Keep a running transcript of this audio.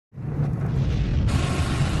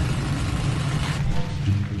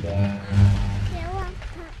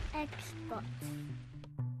spot.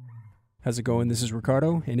 How's it going? This is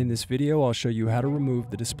Ricardo, and in this video I'll show you how to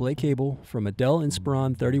remove the display cable from a Dell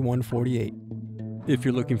Inspiron 3148. If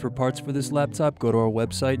you're looking for parts for this laptop, go to our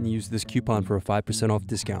website and use this coupon for a 5% off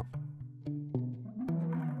discount.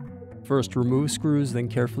 First, remove screws, then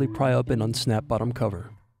carefully pry up and unsnap bottom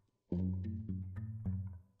cover.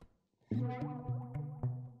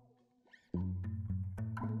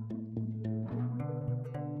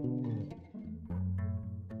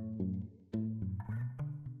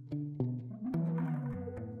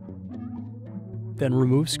 Then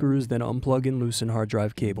remove screws, then unplug and loosen hard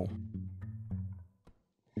drive cable.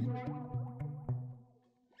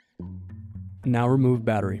 Now remove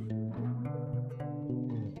battery.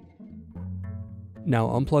 Now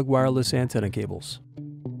unplug wireless antenna cables.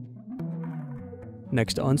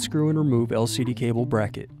 Next, unscrew and remove LCD cable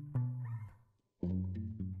bracket.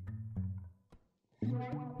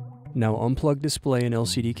 Now unplug display and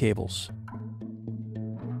LCD cables.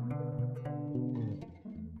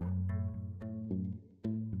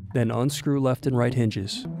 Then unscrew left and right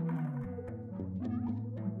hinges.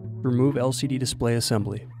 Remove LCD display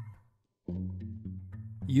assembly.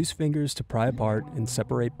 Use fingers to pry apart and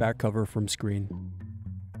separate back cover from screen.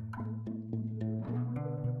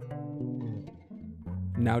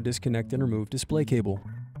 Now disconnect and remove display cable.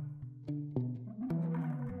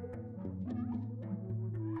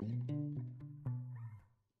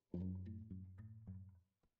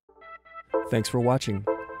 Thanks for watching.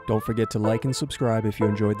 Don't forget to like and subscribe if you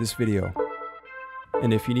enjoyed this video.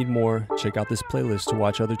 And if you need more, check out this playlist to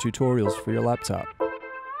watch other tutorials for your laptop.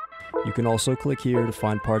 You can also click here to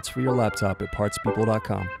find parts for your laptop at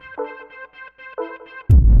partspeople.com.